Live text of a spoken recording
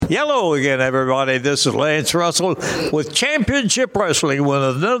Hello again, everybody. This is Lance Russell with Championship Wrestling with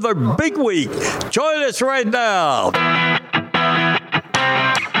another big week. Join us right now.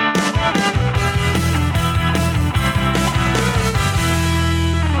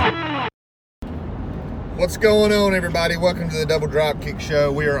 What's going on, everybody? Welcome to the Double Dropkick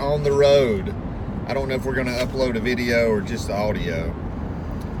Show. We are on the road. I don't know if we're going to upload a video or just the audio.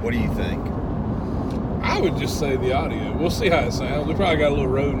 What do you think? I would just say the audio. We'll see how it sounds. We probably got a little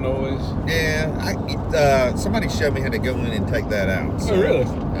road noise. Yeah, somebody showed me how to go in and take that out. So, oh, really?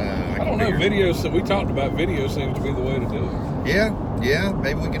 I don't know. Videos that we talked about, video seems to be the way to do it. Yeah.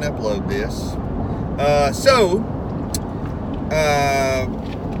 Maybe we can upload this.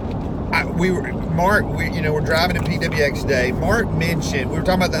 We're driving to PWX Day. Mark mentioned, we were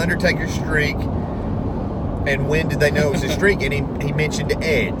talking about the Undertaker streak, and when did they know it was a streak? And he mentioned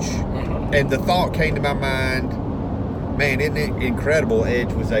Edge. And the thought came to my mind, man, isn't it incredible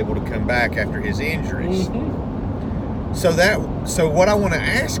Edge was able to come back after his injuries? Mm-hmm. So what I want to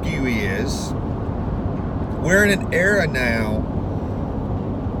ask you is, we're in an era now,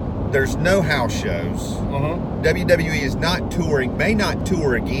 there's no house shows. WWE is not touring, may not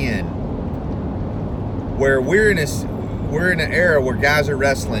tour again, where we're in an era where guys are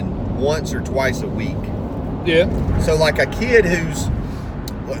wrestling once or twice a week. Yeah. So like a kid who's,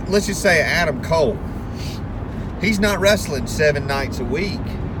 let's just say Adam Cole, he's not wrestling 7 nights a week.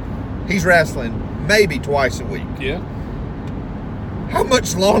 He's wrestling maybe twice a week. Yeah. How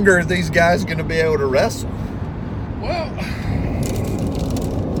much longer are these guys going to be able to wrestle? Well,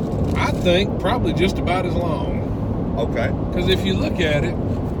 I think probably just about as long. Okay. Because if you look at it,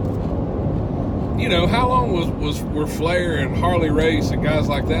 you know, how long were Flair and Harley Race and guys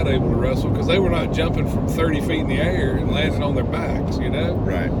like that able to wrestle? Because they were not jumping from 30 feet in the air and landing on their backs, you know?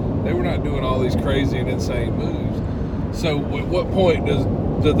 Right. They were not doing all these crazy and insane moves. So at what point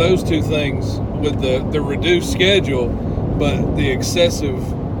do those two things, with the reduced schedule, but the excessive,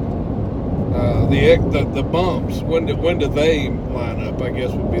 the bumps, when do they line up, I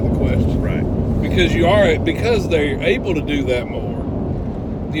guess would be the question. Right. Because they're able to do that more.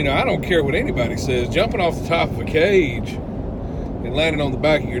 You know, I don't care what anybody says. Jumping off the top of a cage and landing on the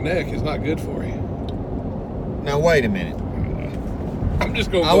back of your neck is not good for you. Now, wait a minute. I'm just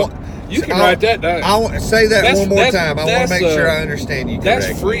going to... You can write that down. I want to say that one more time. I want to make sure I understand you correctly.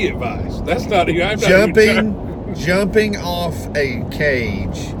 That's free advice. That's not... Jumping off a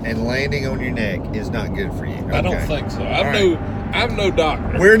cage and landing on your neck is not good for you. Okay. I don't think so. I'm no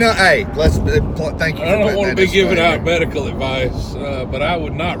doctor. We're not. Hey, let's thank you. I don't want to be giving out medical advice, but I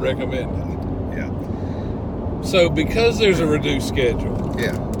would not recommend it. Yeah. So because there's a reduced schedule.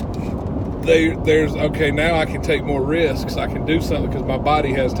 Yeah. There's okay. Now I can take more risks. I can do something because my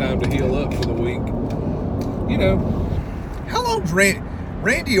body has time to heal up for the week. You know. How long's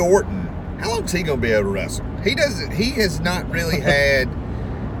Randy Orton? How long's he gonna be able to wrestle? He doesn't. He has not really had.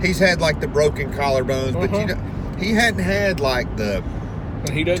 He's had like the broken collarbones, but you know. He hadn't had like the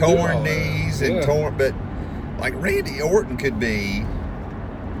torn knees and torn, but like Randy Orton could be,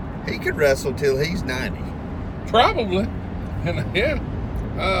 he could wrestle till he's 90. Probably. And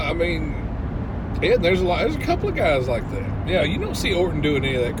I mean, there's a couple of guys like that. Yeah, you don't see Orton doing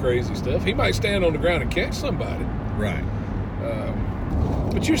any of that crazy stuff. He might stand on the ground and catch somebody. Right.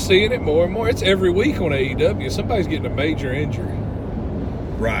 But you're seeing it more and more. It's every week on AEW. Somebody's getting a major injury.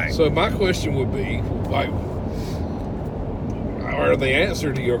 Right. So my question would be, like, or the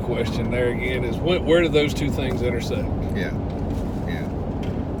answer to your question there again is, where do those two things intersect? Yeah.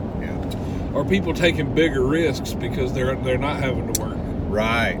 Are people taking bigger risks because they're not having to work?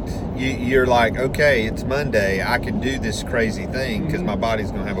 Right. You're like, okay, it's Monday. I can do this crazy thing because my body's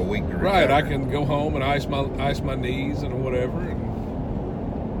gonna have a week to recover. Right. I can go home and ice my knees and whatever.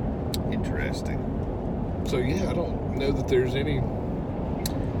 Interesting. So yeah, I don't know that there's any.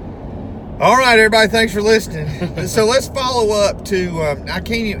 All right, everybody, thanks for listening. So let's follow up to,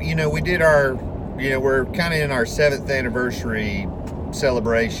 we did our, we're kind of in our 7th anniversary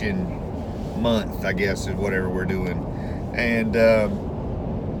celebration month, I guess, is whatever we're doing. And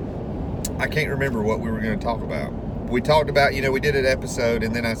I can't remember what we were going to talk about. We talked about, we did an episode,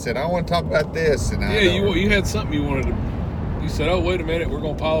 and then I said, I want to talk about this. And you had something you wanted to, you said, oh, wait a minute, we're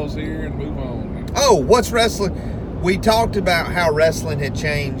going to pause here and move on. Oh, what's wrestling? We talked about how wrestling had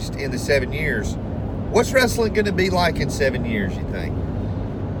changed in the 7 years. What's wrestling going to be like in 7 years, you think?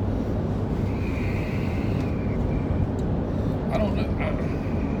 I don't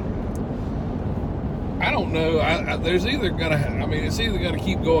know. There's either going to, it's either going to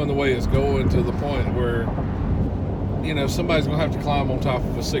keep going the way it's going to the point where, somebody's going to have to climb on top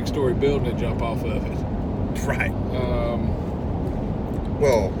of a 6-story building and jump off of it. Right.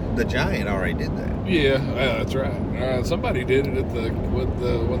 Well, the Giant already did that. Yeah, that's right. Somebody did it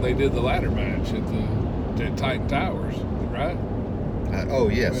when they did the ladder match at Titan Towers, right? Oh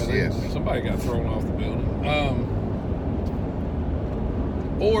yes, yes. Somebody got thrown off the building.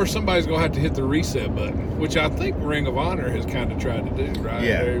 Or somebody's gonna have to hit the reset button, which I think Ring of Honor has kind of tried to do, right?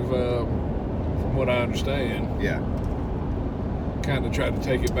 Yeah. They've, from what I understand, Yeah. kind of tried to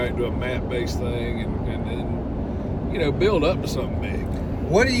take it back to a map-based thing, and then build up to something big.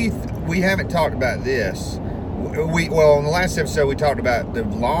 What do you? We haven't talked about this. Well, on the last episode we talked about the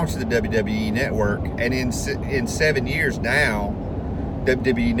launch of the WWE Network, and in 7 years now,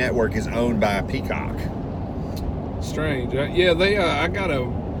 WWE Network is owned by Peacock. Strange. Yeah, they. I got a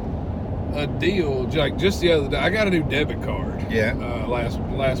deal like just the other day. I got a new debit card. Yeah. Last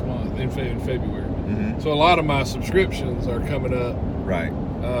month in February. Mm-hmm. So a lot of my subscriptions are coming up. Right.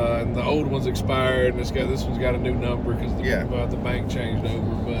 And the old one's expired, and this one's got a new number because Yeah. the bank changed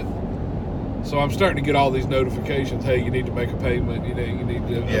over. But so I'm starting to get all these notifications. Hey, you need to make a payment. You need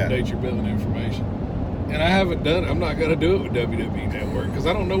to update your billing information. And I haven't done it. I'm not going to do it with WWE Network because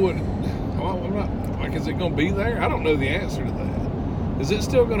I don't know what. I'm not like. Is it going to be there? I don't know the answer to that. Is it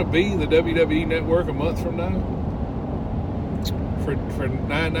still going to be the WWE Network a month from now? For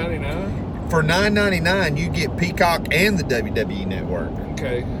 $9.99? For $9.99, you get Peacock and the WWE Network.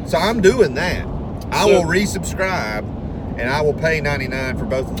 Okay. So I'm doing that. I So- will resubscribe, and I will pay $99 for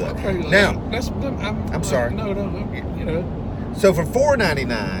both of them. Okay, Now, I'm sorry. No. so for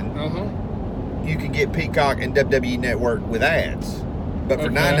 $4.99, Uh-huh. you can get Peacock and WWE Network with ads. But for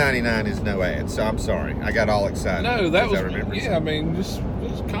Okay. $9.99 is no ads. So I'm sorry. I got all excited. No, that because was I remember yeah. I mean, just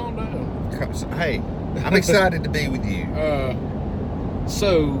calm down. Hey, I'm excited to be with you.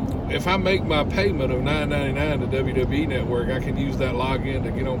 So if I make my payment of $9.99 to WWE Network, I can use that login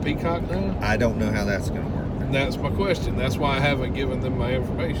to get on Peacock now. I don't know how that's going to work. And that's my question. That's why I haven't given them my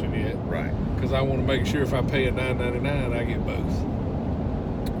information yet, Right. because I want to make sure if I pay at $9.99, I get both.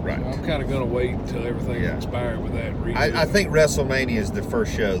 Right. So I'm kind of going to wait until everything's Yeah. expired with that. I think WrestleMania is the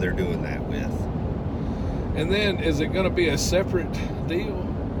first show they're doing that with. And then is it going to be a separate deal?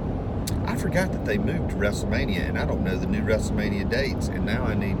 I forgot that they moved to WrestleMania, and I don't know the new WrestleMania dates, and now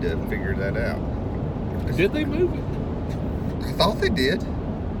I need to figure that out. Did they move it? I thought they did.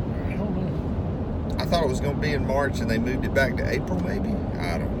 I don't know. I thought it was going to be in March, and they moved it back to April, maybe?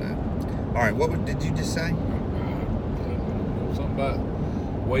 I don't know. All right, did you just say? Something about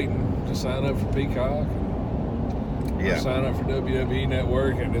waiting to sign up for Peacock. Yeah. Or sign up for WWE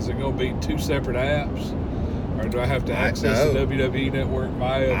Network, and is it going to be two separate apps? Or do I have to access the WWE Network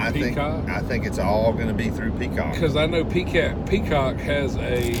via Peacock? I think it's all going to be through Peacock. Because I know Peacock has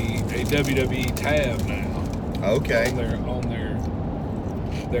a WWE tab now. Okay. On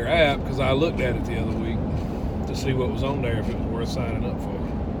their app, because I looked at it the other week to see what was on there, if it was worth signing up for.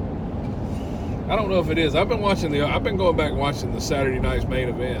 I don't know if it is. I've been going back watching the Saturday night's main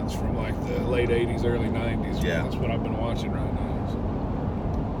events from like the late 80s, early 90s. Yeah. That's what I've been watching right now. So.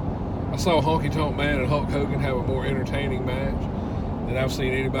 I saw Honky Tonk Man and Hulk Hogan have a more entertaining match than I've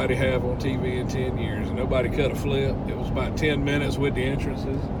seen anybody have on TV in 10 years. And nobody cut a flip. It was about 10 minutes with the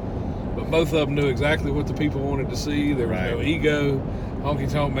entrances. But both of them knew exactly what the people wanted to see. There was no ego. Honky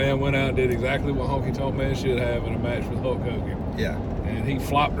Tonk Man went out and did exactly what Honky Tonk Man should have in a match with Hulk Hogan. Yeah. And he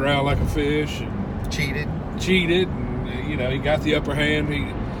flopped around like a fish and Cheated, and he got the upper hand.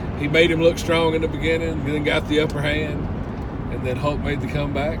 He made him look strong in the beginning, and then got the upper hand, and then Hulk made the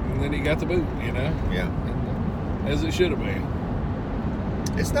comeback, and then he got the boot. Yeah. And, as it should have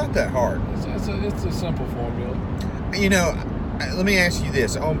been. It's not that hard. It's a simple formula. Let me ask you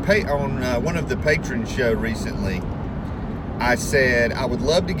this: on one of the patrons' show recently, I said I would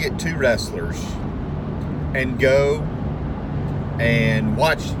love to get two wrestlers and go and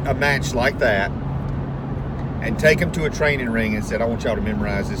watch a match like that and take them to a training ring and said, I want y'all to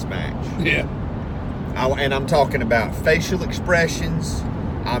memorize this match. Yeah. And I'm talking about facial expressions.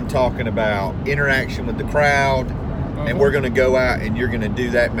 I'm talking about interaction with the crowd. And we're going to go out and you're going to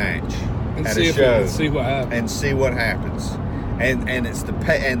do that match And at see a show. see what happens. And see what happens. And it's the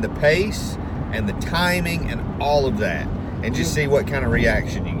pace and the timing and all of that. And just see what kind of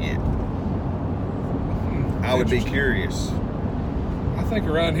reaction you get. I would be curious. I think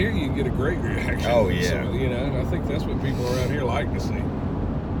around here you can get a great reaction. Oh, yeah. So, I think that's what people around here like to see.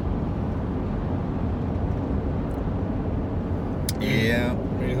 Yeah.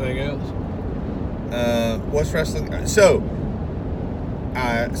 Anything else? What's wrestling? So,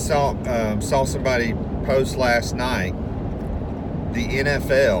 I saw somebody post last night. The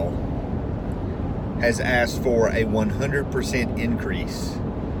NFL has asked for a 100% increase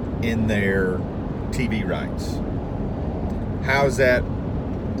in their TV rights. How is that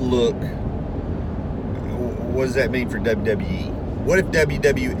look? What does that mean for WWE? What if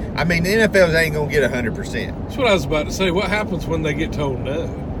WWE? I mean, the NFL ain't gonna get 100%. That's what I was about to say. What happens when they get told no?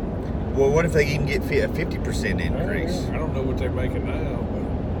 Well, what if they even get a 50% increase? I don't know what they're making now.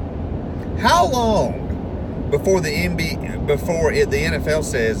 But How long before the NFL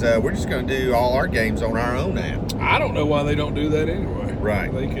says we're just going to do all our games on our own app? I don't know why they don't do that anyway.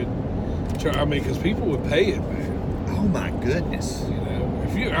 Right. They could. I mean, because people would pay it, man. Oh my goodness! You know,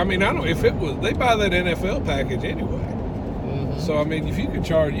 if you. I mean, I don't. If it was, they buy that NFL package anyway. So I mean, if you could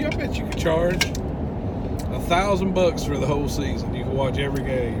charge, I bet you could charge $1,000 for the whole season. You can watch every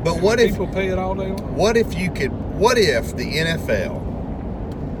game. But what if people pay it all day long? What if you could? What if the NFL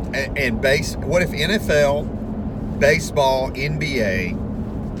What if NFL, baseball, NBA,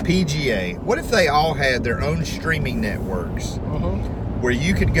 PGA? What if they all had their own streaming networks where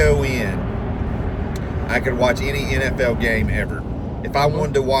you could go in? I could watch any NFL game ever. If I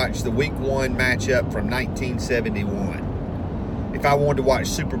wanted to watch the Week 1 matchup from 1971. If I wanted to watch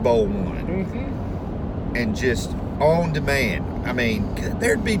Super Bowl I, and just on demand, I mean,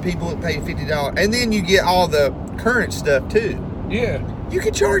 there'd be people that pay $50, and then you get all the current stuff too. Yeah, you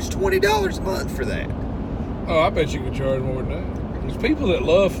could charge $20 a month for that. Oh, I bet you could charge more than that. There's people that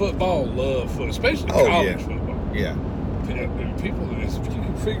love football, especially college football. Yeah. People, if you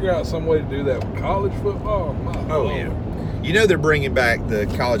can figure out some way to do that with college football, my Lord. Yeah. You know they're bringing back the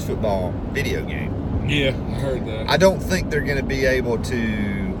college football video game. Yeah, I heard that. I don't think they're going to be able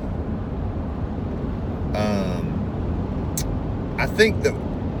to. I think that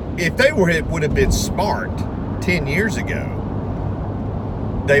if they would have been smart 10 years ago,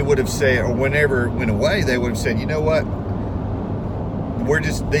 they would have said, or whenever it went away, they would have said, you know what?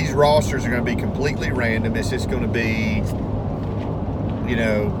 These rosters are going to be completely random. It's just going to be,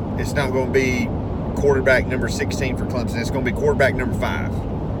 it's not going to be quarterback number 16 for Clemson. It's going to be quarterback number 5.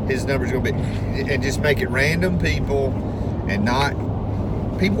 His number's going to be, and just make it random people, and not,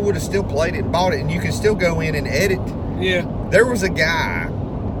 people would have still played it and bought it, and you can still go in and edit. Yeah. There was a guy,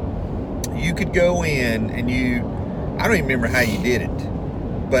 you could go in and I don't even remember how you did it,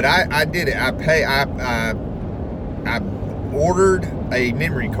 but I did it. I ordered a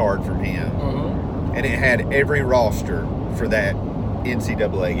memory card from him, and it had every roster for that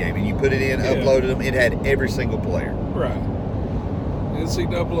NCAA game, and you put it in, uploaded them, it had every single player. Right.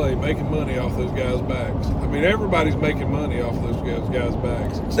 NCAA making money off those guys' backs. I mean, everybody's making money off those guys'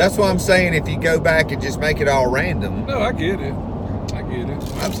 backs. That's what I'm saying. If you go back and just make it all random. No, I get it.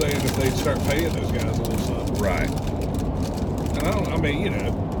 I'm saying if they start paying those guys a little something. Right. And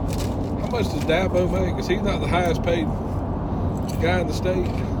how much does Dabo make? Because he's not the highest paid guy in the state.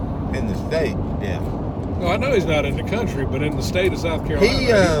 In the state, yeah. No, I know he's not in the country, but in the state of South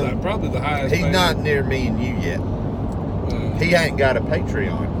Carolina, he's probably the highest paid. He's not near me and you yet. He ain't got a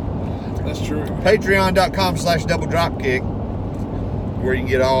Patreon. That's true. Patreon.com/DoubleDropkick, where you can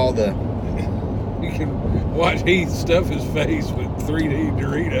get all the. You can watch Heath stuff his face with 3D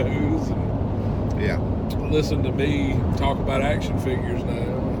Doritos and listen to me talk about action figures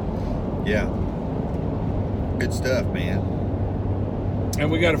now. Yeah. Good stuff, man.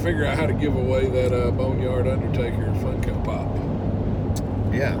 And we got to figure out how to give away that Boneyard Undertaker Funko Pop.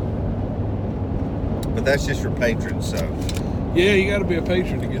 Yeah. But that's just for patrons, so. Yeah, you got to be a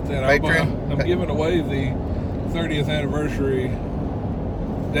patron to get that. Patron? I'm giving away the 30th anniversary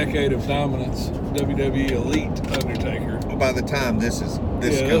Decade of Dominance WWE Elite Undertaker. Well, by the time this comes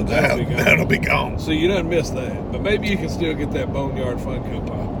that'll out, that'll be gone. So you don't miss that. But maybe you can still get that Boneyard Funko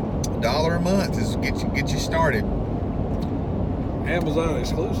Pop. $1 a month is get you started. Amazon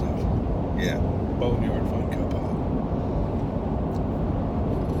exclusive. Yeah. Boneyard Funko Pop.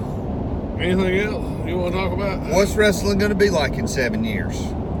 Anything else you want to talk about? What's wrestling going to be like in 7 years?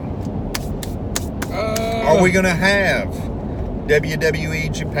 Are we going to have WWE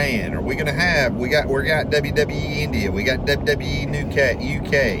Japan? Are we going to have? We got WWE India. We got WWE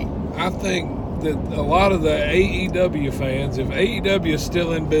UK. I think that a lot of the AEW fans, if AEW is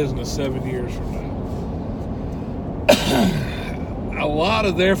still in business 7 years from now, a lot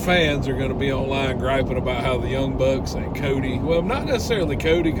of their fans are going to be online griping about how the Young Bucks and Cody, well, not necessarily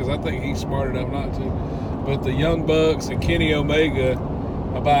Cody, because I think he's smart enough not to, but the Young Bucks and Kenny Omega,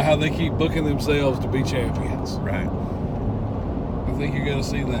 about how they keep booking themselves to be champions. Right. I think you're going to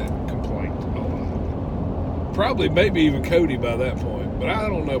see that complaint a lot. Probably, maybe even Cody by that point, but I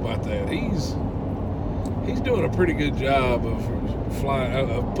don't know about that. He's doing a pretty good job of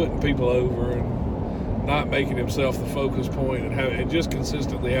putting people over and not making himself the focus point and just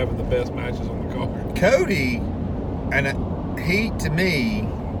consistently having the best matches on the card. Cody, and he, to me,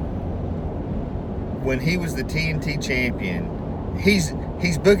 when he was the TNT champion, he's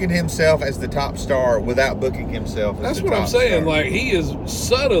booking himself as the top star without booking himself as That's the what top I'm saying. star. Like, he is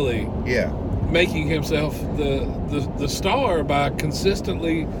subtly Yeah. making himself the star by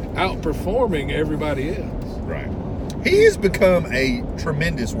consistently outperforming everybody else. Right. He has become a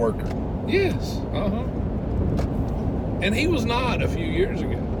tremendous worker. Yes. And he was not a few years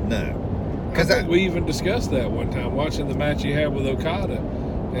ago. No. I think we even discussed that one time watching the match he had with Okada,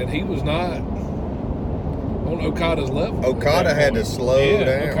 and he was not on Okada's level. Okada had to slow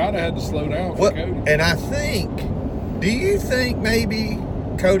down. Okada had to slow down for Cody. And do you think maybe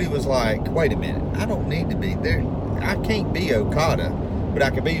Cody was like, wait a minute, I don't need to be there. I can't be Okada, but I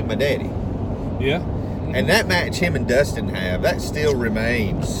can be my daddy. Yeah. And that match him and Dustin have, that still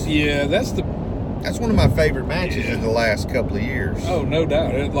remains. Yeah, that's one of my favorite matches in the last couple of years. Oh, no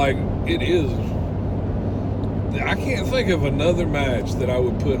doubt. It is. I can't think of another match that I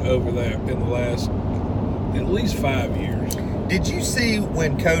would put over that in the last at least 5 years. Did you see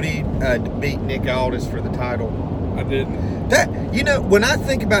when Cody beat Nick Aldis for the title? I didn't. When I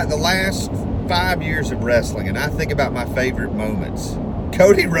think about the last 5 years of wrestling and I think about my favorite moments,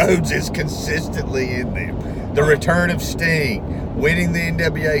 Cody Rhodes is consistently in them. The return of Sting, winning the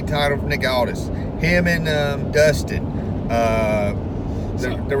NWA title from Nick Aldis, him and Dustin.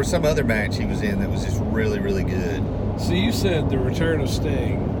 There was some other match he was in that was just really, really good. So you said the return of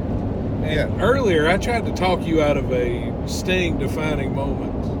Sting. And Yeah. earlier I tried to talk you out of a Sting defining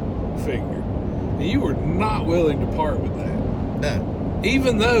moment figure. And you were not willing to part with that. No.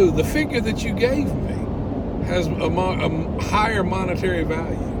 Even though the figure that you gave me has a higher monetary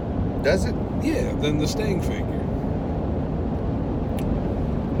value. Does it? Yeah, than the Sting figure.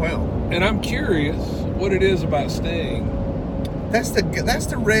 Well, And I'm curious what it is about Sting. that's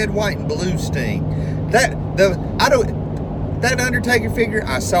the red, white, and blue Sting. That Undertaker figure,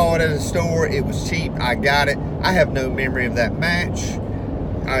 I saw it at a store. It was cheap. I got it. I have no memory of that match.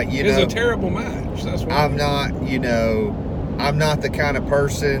 It's a terrible match. That's why. I'm not the kind of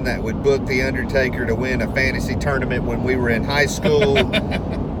person that would book the Undertaker to win a fantasy tournament when we were in high school.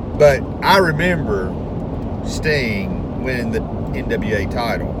 But I remember Sting winning the NWA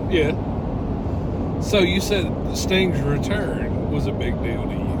title. Yeah. So you said Sting's return was a big deal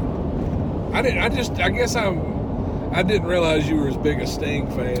to you. I didn't realize you were as big a Sting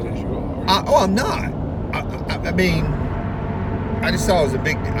fan as you are. I'm not. I mean, I just thought it was a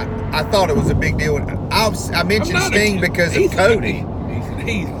big. I thought it was a big deal. I mentioned Sting because of Cody.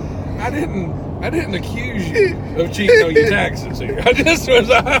 I didn't accuse you of cheating on your taxes here. I just was.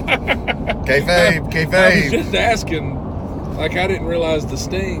 Kayfabe. I was just asking. Like, I didn't realize the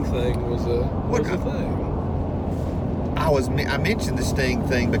Sting thing was a thing. I mentioned the Sting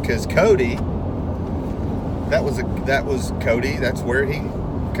thing because Cody. That was Cody. That's where he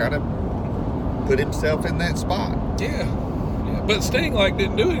kind of put himself in that spot. Yeah. But Sting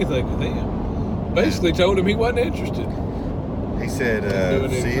didn't do anything with him. Basically told him he wasn't interested. He said,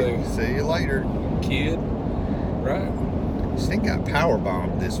 "See you later, kid." Right. Sting got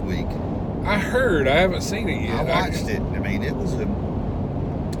powerbombed this week. I heard. I haven't seen it yet. I watched it. I mean, it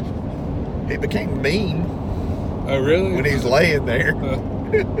became mean. Oh, really? When he's laying there.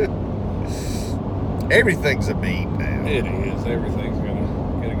 Everything's a meme now. It is. Everything's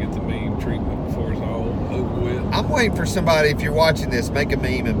gonna get the meme treatment before it's all over with. I'm waiting for somebody, if you're watching this, make a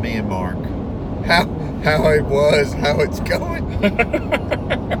meme of me and Mark. How it was, how it's going.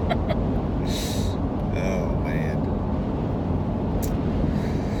 Oh, man.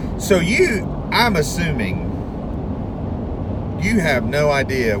 So I'm assuming you have no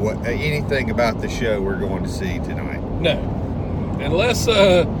idea anything about the show we're going to see tonight. No. Unless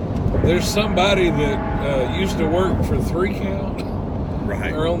there's somebody that used to work for 3 Count.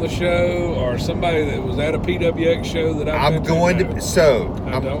 Right. Or on the show, or somebody that was at a PWX show that I don't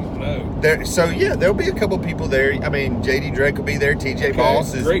know. There'll be a couple people there. I mean, JD Drake will be there. TJ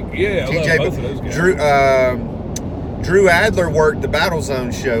Boss is great. Yeah, I love both of those guys. Drew Adler worked the Battle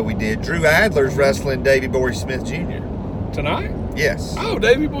Zone show we did. Drew Adler's wrestling Davey Boy Smith Jr. Tonight? Yes. Oh,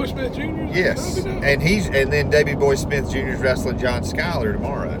 Davey Boy Smith Jr. Yes. And then Davey Boy Smith Jr. is wrestling John Schuyler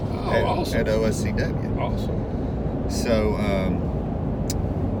tomorrow. Awesome. At OSCW. Awesome. So,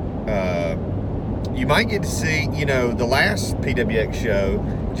 you might get to see, the last PWX show,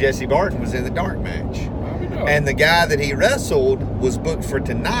 Jesse Barton was in the dark match. And the guy that he wrestled was booked for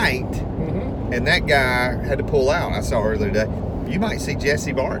tonight, and that guy had to pull out. I saw earlier today. You might see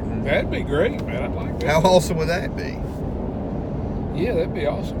Jesse Barton. That'd be great, man. I'd like that. How awesome would that be? Yeah, that'd be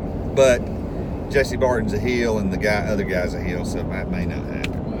awesome. But Jesse Barton's a heel, and the other guy's a heel, so that may not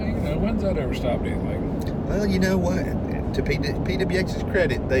happen. Well, when's that ever stopped anything? Well, you know what? To PWX's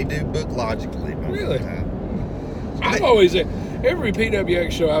credit, they do book logically most of the time. I've always, Every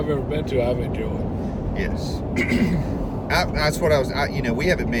PWX show I've ever been to, I've enjoyed. Yes. That's what we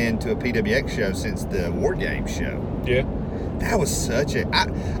haven't been to a PWX show since the War Games show. Yeah. That was such a...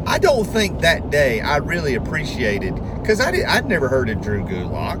 I don't think that day I really appreciated... Because I'd never heard of Drew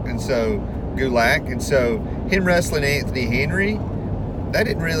Gulak, and so him wrestling Anthony Henry, that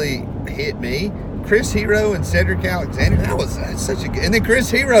didn't really hit me. Chris Hero and Cedric Alexander, that's such a good... And then Chris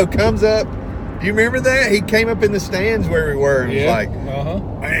Hero comes up. Do you remember that? He came up in the stands where we were and was like,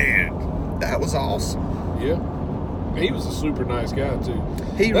 man, that was awesome. Yeah. He was a super nice guy too.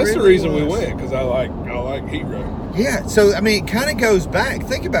 That's really the reason we went, because I like Hero. Yeah, so I mean, it kind of goes back.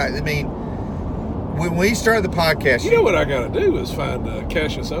 Think about it. I mean, when we started the podcast, you know what I got to do is find a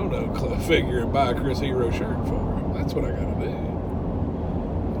Cassius Ohno figure and buy a Chris Hero shirt for him. That's what I got to do. I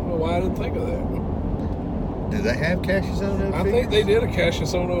don't know why I didn't think of that. Do they have Cassius Ohno? I think they did a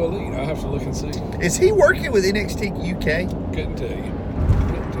Cassius Ohno Elite. I'll have to look and see. Is he working with NXT UK? Couldn't tell you.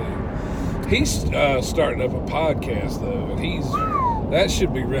 He's starting up a podcast though, and that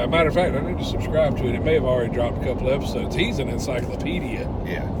should be real. Matter of fact, I need to subscribe to it. It may have already dropped a couple of episodes. He's an encyclopedia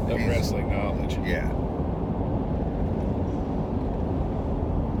of wrestling knowledge. Yeah.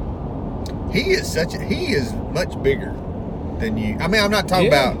 He is much bigger than you. I mean, I'm not talking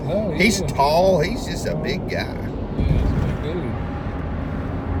about. No, he's tall. He's just a big guy. Yeah, he's a big dude.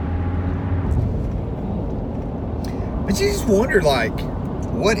 But you just wonder, like,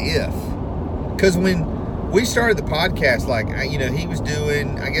 what if? Because when we started the podcast, like, he was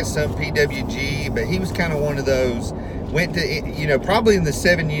doing, I guess, some PWG, but he was kind of one of those, went to, probably in the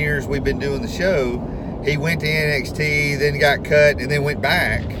 7 years we've been doing the show, he went to NXT, then got cut, and then went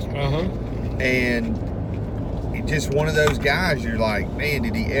back. And just one of those guys, you're like, man,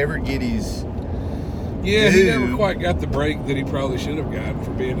 did he ever get his Yeah, he never quite got the break that he probably should have gotten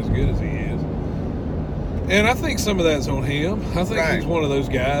for being as good as he is. And I think some of that's on him. I think he's one of those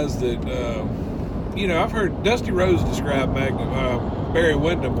guys that... I've heard Dusty Rhodes describe Barry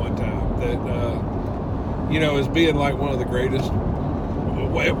Windham one time that, as being like one of the greatest.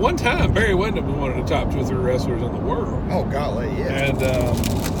 At one time, Barry Windham was one of the top 2 or 3 wrestlers in the world. Oh, golly, yeah. And,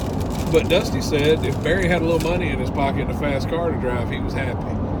 but Dusty said if Barry had a little money in his pocket and a fast car to drive, he was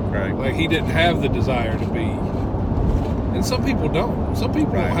happy. Right. Like, he didn't have the desire to be. And some people don't. Some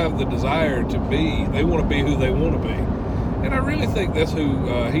people don't have the desire to be. They want to be who they want to be. And I really think that's who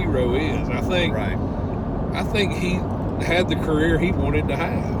Hero is. I think he had the career he wanted to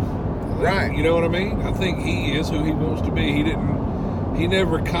have. Right. You know what I mean? I think he is who he wants to be. He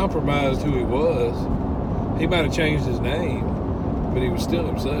never compromised who he was. He might have changed his name, but he was still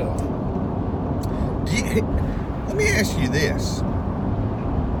himself. Let me ask you this.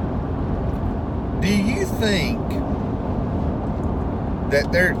 Do you think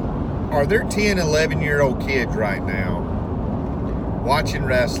that there are 10, 11-year-old kids right now watching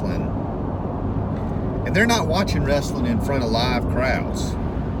wrestling, and they're not watching wrestling in front of live crowds?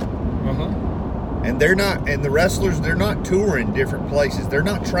 And the wrestlers, they're not touring different places. They're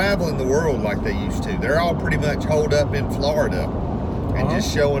not traveling the world like they used to. They're all pretty much holed up in Florida and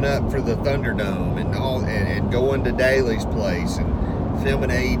just showing up for the Thunderdome and going to Daly's place and filming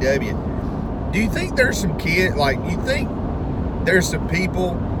AEW. Do you think there's some kids, like, you think there's some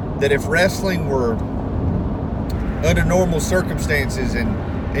people that if wrestling were under normal circumstances and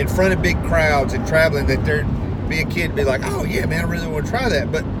in front of big crowds and traveling, that there'd be a kid to be like, oh yeah, man, I really want to try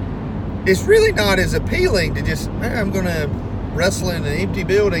that. But it's really not as appealing to just, I'm going to wrestle in an empty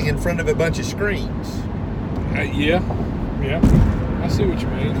building in front of a bunch of screens. Yeah. I see what you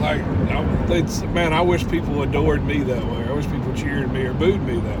mean. Like, I wish people adored me that way. I wish people cheered me or booed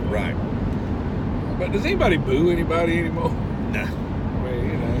me that way. Right. But does anybody boo anybody anymore? No. I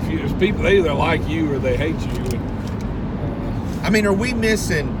mean, if people, they either like you or they hate you. I mean, are we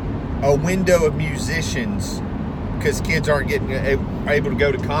missing a window of musicians because kids aren't getting able to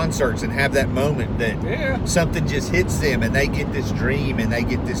go to concerts and have that moment that something just hits them and they get this dream and they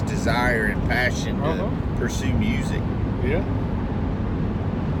get this desire and passion to pursue music? Yeah.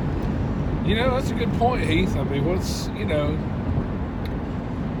 That's a good point, Heath. I mean,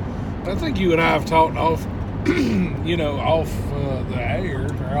 I think you and I have talked off, off the air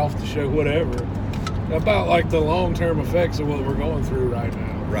or off the show, whatever, about like the long-term effects of what we're going through right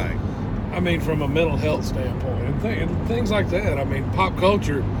now. Right. I mean, from a mental health standpoint and things like that. I mean, pop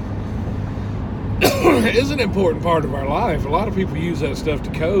culture is an important part of our life. A lot of people use that stuff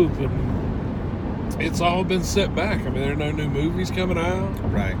to cope, and it's all been set back. I mean, there are no new movies coming out.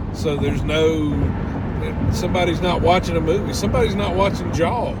 Right. So somebody's not watching a movie. Somebody's not watching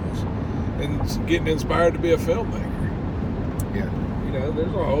Jaws and getting inspired to be a filmmaker. Yeah.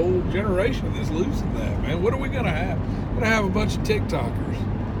 There's a whole generation that's losing that, man. What are we going to have? gonna have a bunch of TikTokers,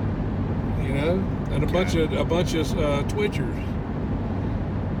 you know, and a bunch of Twitchers.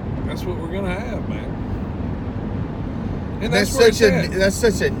 That's what we're gonna have, man. And that's such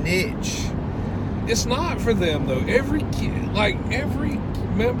a niche. It's not for them though. Every kid, like every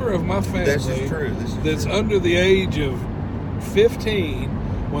member of my family, This is true. that's under the age of 15,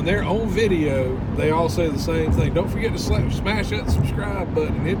 when they're on video, they all say the same thing. Don't forget to smash that subscribe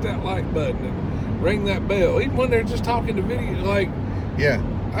button, hit that like button, and ring that bell. Even when they're just talking to video, like, yeah,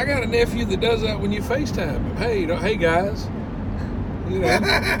 I got a nephew that does that when you FaceTime him. Hey, hey guys, you know.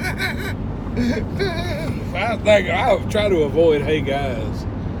 I try to avoid hey guys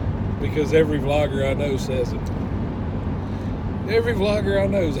because every vlogger I know says it. Every vlogger I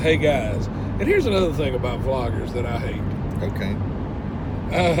know is hey guys. And here's another thing about vloggers that I hate. Okay.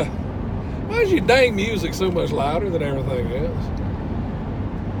 Why is your dang music so much louder than everything else?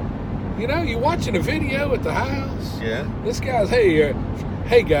 You know, you're watching a video at the house. Yeah. This guy's, hey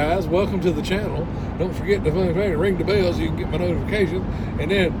guys, welcome to the channel. Don't forget to ring the bell so you can get my notifications.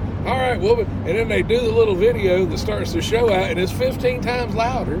 And then, all right, well, and then they do the little video that starts the show out, and it's 15 times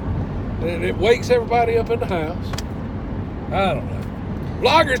louder, and it wakes everybody up in the house. I don't know.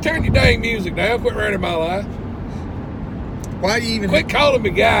 Vloggers, turn your dang music down. Quit ruining my life. Why do you even quit calling me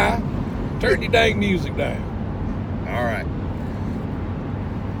guy? Turn your dang music down. All right.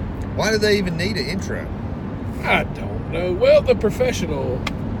 Why do they even need an intro? I don't know. Well, the professional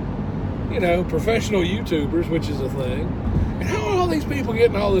YouTubers, which is a thing. And how are all these people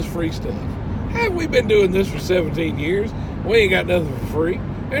getting all this free stuff? How have we been doing this for 17 years? We ain't got nothing for free.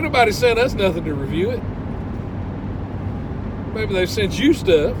 Ain't nobody sent us nothing to review it. Maybe they've sent you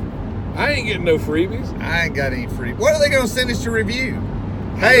stuff. I ain't getting no freebies. I ain't got any free. What are they going to send us to review?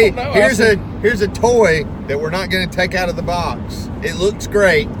 Hey, here's a toy that we're not going to take out of the box. It looks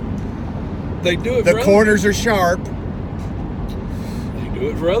great. They do it. The corners are sharp. They do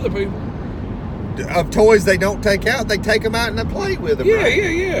it for other people. Of toys they don't take out, they take them out and they play with them. Yeah, right?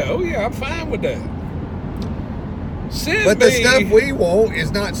 yeah. Oh yeah, I'm fine with that. But the stuff we want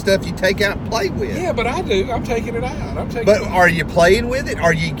is not stuff you take out and play with. Yeah, but I do. I'm taking it out. But are you playing with it?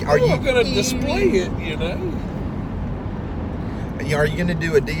 Are you going to display it? You know. Are you going to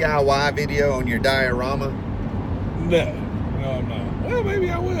do a DIY video on your diorama? No, I'm not. Well, maybe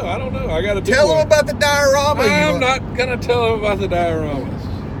I will. I don't know. I got to tell them about the diorama. I'm not going to tell them about the dioramas.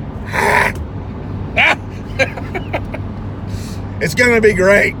 It's going to be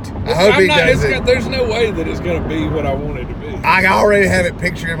great. I hope he does it. There's no way that it's going to be what I want it to be. I already have it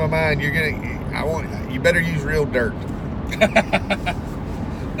pictured in my mind. You better use real dirt.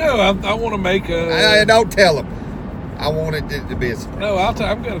 No, I want to make a. Don't tell them. I want it to be a surprise. No,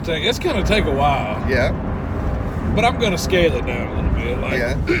 I'm going to take. It's going to take a while. Yeah. But I'm going to scale it down a little bit. Like,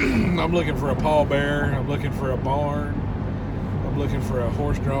 yeah. I'm looking for a pallbearer. I'm looking for a barn. I'm looking for a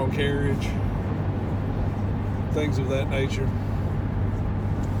horse-drawn carriage. Things of that nature.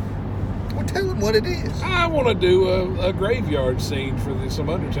 Well, tell them what it is. I want to do a graveyard scene for some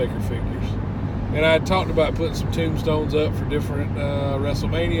Undertaker figures. And I talked about putting some tombstones up for different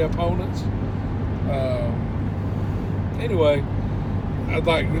WrestleMania opponents. Anyway, I'd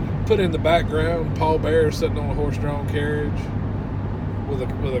like to put in the background Paul Bearer sitting on a horse-drawn carriage with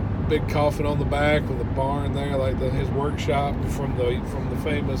a big coffin on the back with a barn there, like his workshop from the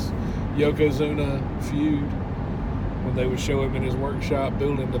famous Yokozuna feud. When they would show him in his workshop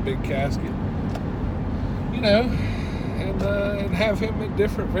building the big casket, you know, and have him at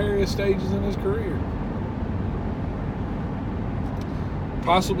different various stages in his career.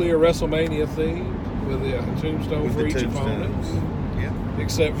 Possibly a WrestleMania theme with a tombstone for each opponent. Yeah.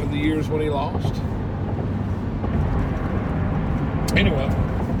 Except for the years when he lost. Anyway.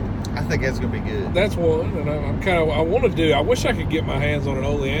 I think that's going to be good. That's one, and I want to do, I wish I could get my hands on an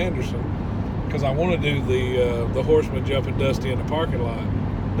Ole Anderson. Because I want to do the Horseman jumping Dusty in the parking lot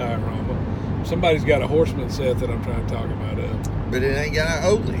diorama. Somebody's got a Horseman set that I'm trying to talk about up. But it ain't got an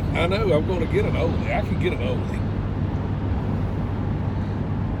Ole. I know. I'm going to get an Ole. I can get an Ole.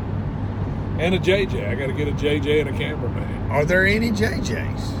 And a JJ. I got to get a JJ and a cameraman. Are there any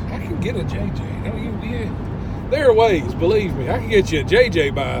JJs? I can get a JJ. Yeah. There are ways, believe me. I can get you a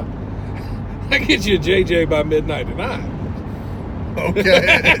JJ by midnight tonight.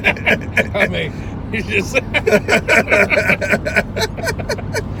 Okay. I mean, you just. I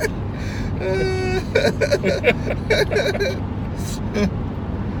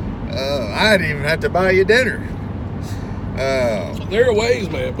didn't even have to buy you dinner. There are ways,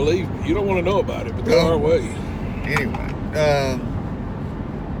 man. Believe me. You don't want to know about it, but there are ways. Anyway.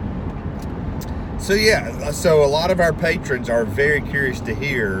 So a lot of our patrons are very curious to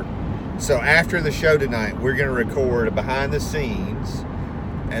hear So after the show tonight, we're going to record a behind the scenes,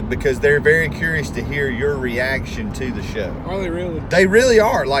 and because they're very curious to hear your reaction to the show. Are they really? They really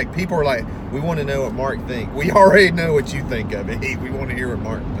are. Like, people are like, we want to know what Mark thinks. We already know what you think of it. We want to hear what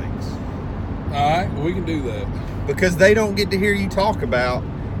Mark thinks. All right, we can do that. Because they don't get to hear you talk about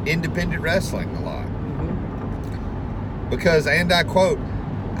independent wrestling a lot. Mm-hmm. Because, and I quote,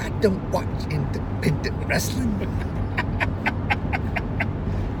 I don't watch independent wrestling.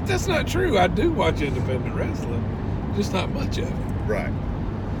 That's not true. I do watch independent wrestling, just not much of it. Right.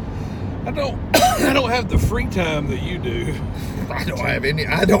 I don't have the free time that you do. I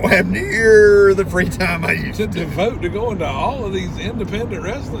don't have near the free time I used to to devote to going to all of these independent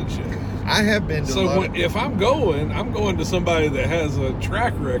wrestling shows. I have been to if I'm going to somebody that has a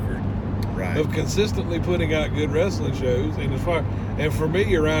track record of consistently putting out good wrestling shows, and for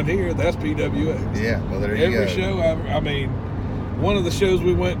me around here, that's PWX. Yeah, well, there you go. Every show, I mean, one of the shows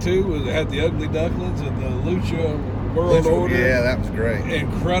we went to was at the Ugly Ducklings and the Lucha World Order. Yeah, that was great.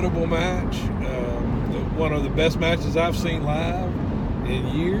 Incredible match. One of the best matches I've seen live in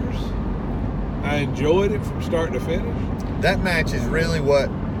years. I enjoyed it from start to finish. That match is really what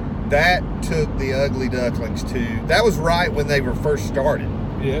that took the Ugly Ducklings to. That was right when they were first started.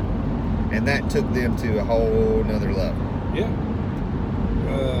 Yeah. And that took them to a whole nother level. Yeah.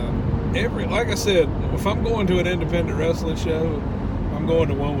 Like I said, if I'm going to an independent wrestling show, I'm going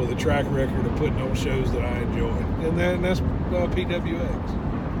to one with a track record of putting on shows that I enjoy, and that's PWX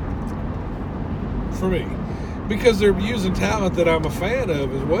for me, because they're using talent that I'm a fan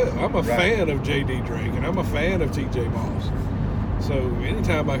of as well. I'm a fan of JD Drake, and I'm a fan of TJ Moss. So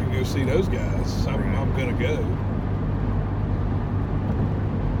anytime I can go see those guys, I'm gonna go.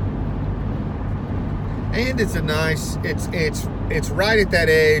 And it's a nice. It's right at that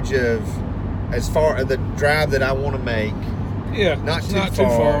edge of as far as the drive that I want to make. Yeah, not too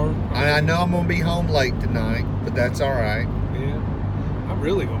far. I know I'm going to be home late tonight, but that's all right. Yeah, I'm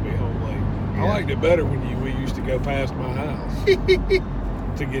really going to be home late. Yeah. I liked it better when we used to go past my house to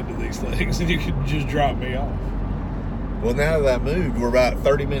get to these things, and you could just drop me off. Well, now that I moved, we're about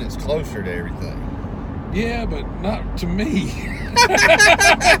 30 minutes closer to everything. Yeah, but not to me.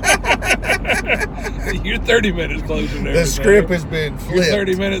 You're 30 minutes closer to everything. The script has been flipped. You're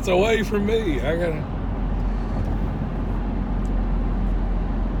 30 minutes away from me.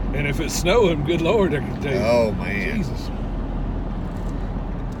 And if it's snowing, good Lord, I can tell you. Oh, man. Jesus.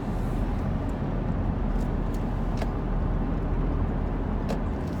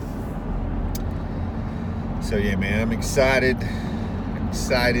 So, yeah, man, I'm excited.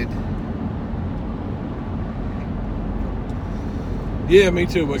 Yeah, me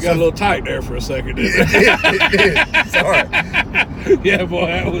too. But got a little tight there for a second, didn't it did. Sorry. Yeah, boy,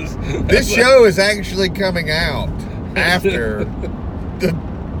 that was... This show is actually coming out after the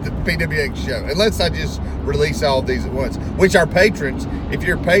PWX show, unless I just release all of these at once, which our patrons, if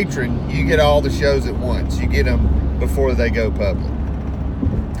you're a patron, you get all the shows at once. You get them before they go public.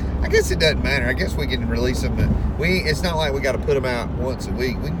 I guess it doesn't matter. I guess we can release them. It's not like we got to put them out once a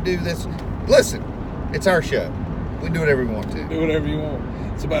week. We can do this. Listen, it's our show. We can do whatever we want to. Do whatever you want.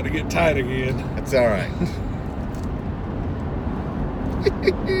 It's about to get tight again. That's all right.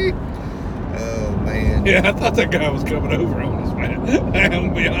 Oh, man. Yeah, I thought that guy was coming over on us, man. I'm going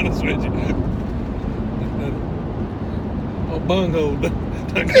to be honest with you. Oh, bunghole.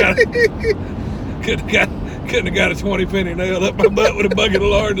 Couldn't have got a 20-penny nail up my butt with a bucket of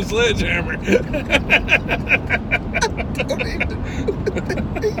lard and a sledgehammer.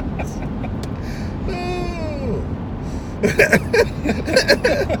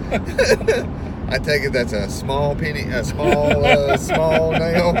 I take it that's a small penny, small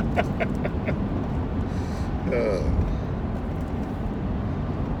nail.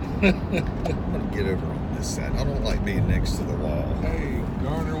 I'm gonna get over on this side. I don't like being next to the wall. Hey,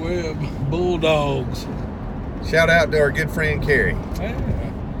 Gardner Webb Bulldogs. Shout out to our good friend Carrie.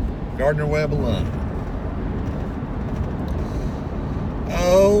 Yeah. Gardner Webb alum.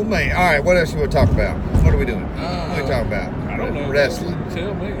 Oh man! All right, what else you want to talk about? What are we doing? What are we talking about? I don't know. Wrestling.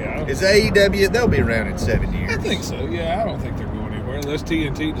 Tell me. Is AEW? They'll be around in 7 years. I think so. Yeah, I don't think they're going anywhere unless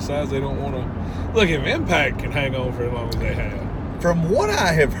TNT decides they don't want to. Look, if Impact can hang on for as long as they have. From what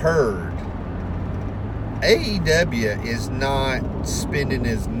I have heard, AEW is not spending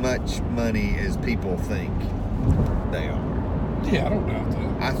as much money as people think they are. Yeah, I don't doubt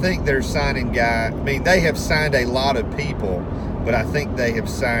that. I think they're signing guys. I mean, they have signed a lot of people, but I think they have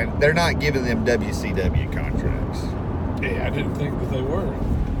signed. They're not giving them WCW contracts. Yeah, I didn't think that they were.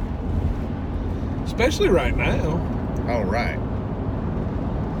 Especially right now. Oh, right.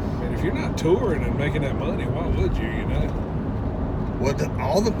 I mean, if you're not touring and making that money, why would you, you know? Well,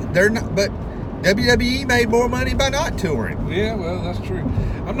 they're not, but WWE made more money by not touring. Yeah, well, that's true.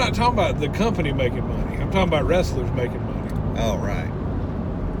 I'm not talking about the company making money. I'm talking about wrestlers making money. Oh, right.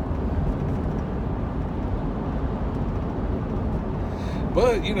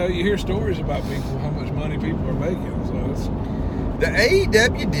 But, you know, you hear stories about people, how much money people are making. So it's... The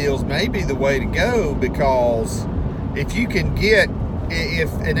AEW deals may be the way to go, because if you can get, if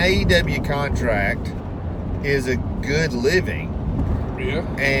an AEW contract is a good living, yeah,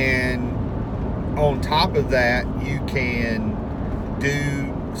 and on top of that you can do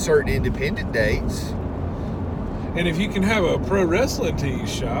certain independent dates. And if you can have a pro wrestling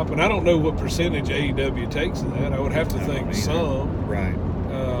tees shop, and I don't know what percentage AEW takes in that, I would have to think some. Right.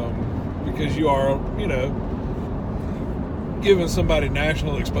 Because you are, you know, giving somebody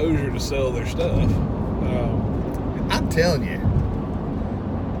national exposure to sell their stuff. I'm telling you,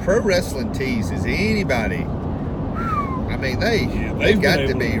 pro wrestling tees is anybody. I mean, they've got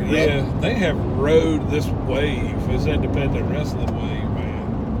to be. Yeah, they have rode this wave, this independent wrestling wave, man.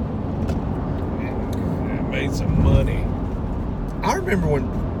 And made some money. I remember when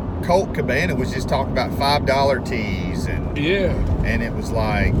Colt Cabana was just talking about $5 tees, and it was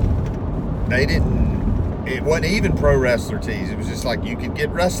like it wasn't even pro wrestler tees. It was just like you could get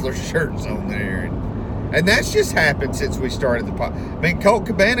wrestler shirts on there, and that's just happened since we started the pod. I mean, Colt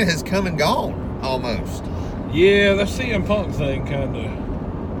Cabana has come and gone almost. Yeah, the CM Punk thing kind of.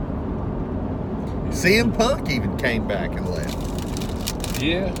 CM Punk even came back and left.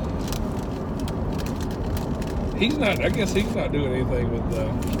 Yeah. I guess he's not doing anything with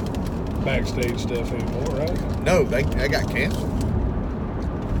backstage stuff anymore, right? No, they got canceled.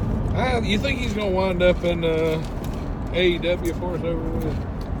 You think he's going to wind up in AEW before it's over with?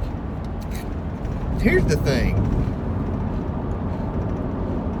 Here's the thing.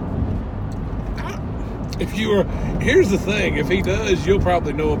 Here's the thing. If he does, you'll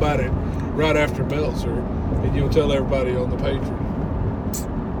probably know about it right after Meltzer, and you'll tell everybody on the Patreon.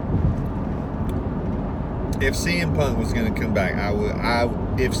 If CM Punk was going to come back, I would.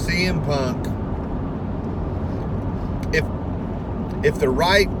 If CM Punk, if the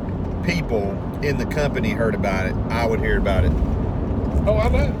right people in the company heard about it, I would hear about it. Oh, I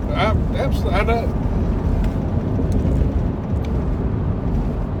know. Absolutely, I know.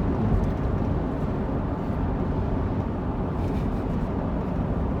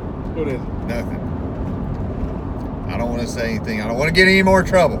 What is it? Nothing. I don't want to say anything. I don't want to get any more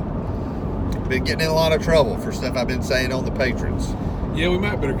trouble. Been getting in a lot of trouble for stuff I've been saying on the patrons. Yeah, we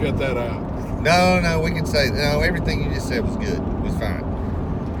might better cut that out. No, we can say no. Everything you just said was good. It was fine.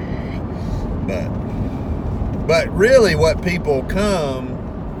 But really, what people come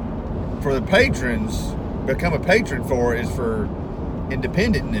for the patrons, become a patron for, is for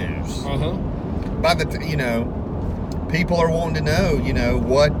independent news. By the people are wanting to know,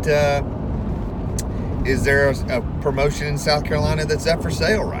 what is there a promotion in South Carolina that's up for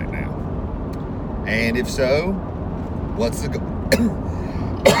sale right now? And if so, what's the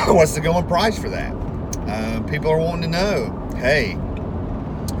going price for that? People are wanting to know, hey,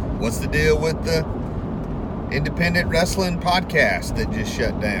 what's the deal with the independent wrestling podcast that just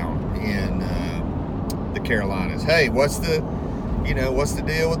shut down in the Carolinas? Hey, what's the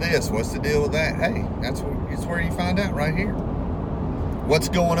deal with this? What's the deal with that? Hey, it's where you find out right here. What's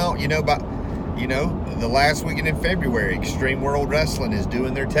going on? The last weekend in February, Extreme World Wrestling is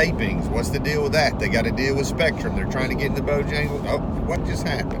doing their tapings. What's the deal with that? They got a deal with Spectrum. They're trying to get in the Bojangles. Oh, what just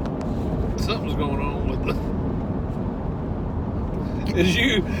happened? Something's going on with the...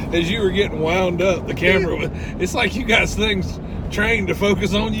 As you were getting wound up, the camera, it's like you got things trained to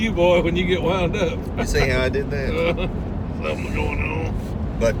focus on you, boy, when you get wound up. You see how I did that? Something's going on.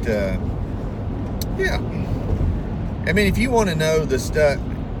 But, yeah. I mean, if you want to know the stuff,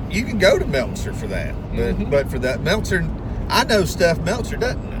 you can go to Meltzer for that. But for that, Meltzer, I know stuff Meltzer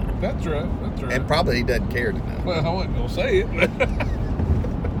doesn't know. That's right. And probably he doesn't care to know. Well, I wasn't going to say it.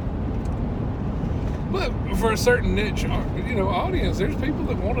 But for a certain niche, audience, there's people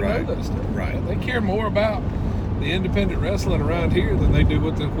that want to know that stuff. Right. They care more about the independent wrestling around here than they do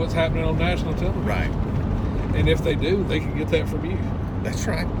what's happening on national television. Right. And if they do, they can get that from you. That's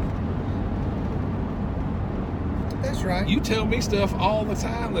right. That's right. You tell me stuff all the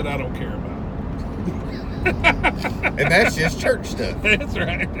time that I don't care about. And that's just church stuff. That's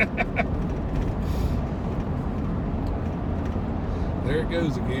right. There it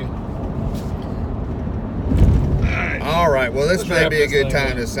goes again. All right. Well, this may be a good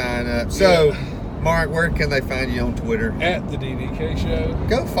time to sign up. So, Mark, where can they find you on Twitter? At the DDK Show.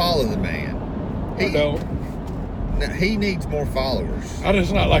 Go follow the man. He needs more followers.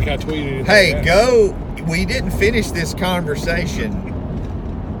 It's not like I tweeted it. Hey, go. We didn't finish this conversation.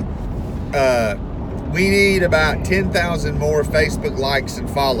 we need about 10,000 more Facebook likes and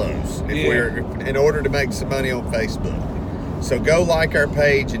follows in order to make some money on Facebook. So go like our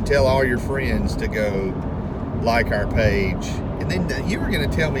page and tell all your friends to go like our page. And then you were going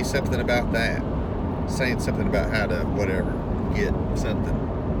to tell me something about that, saying something about how to get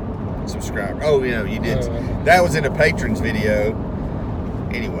something subscriber. Oh, you did. That was in a patrons video.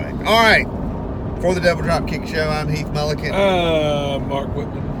 Anyway, all right. For the Double Drop Kick Show, I'm Heath Mullican. Mark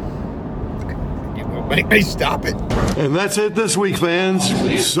Whitman. You gonna make me stop it? And that's it this week, fans.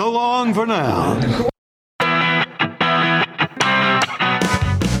 So long for now.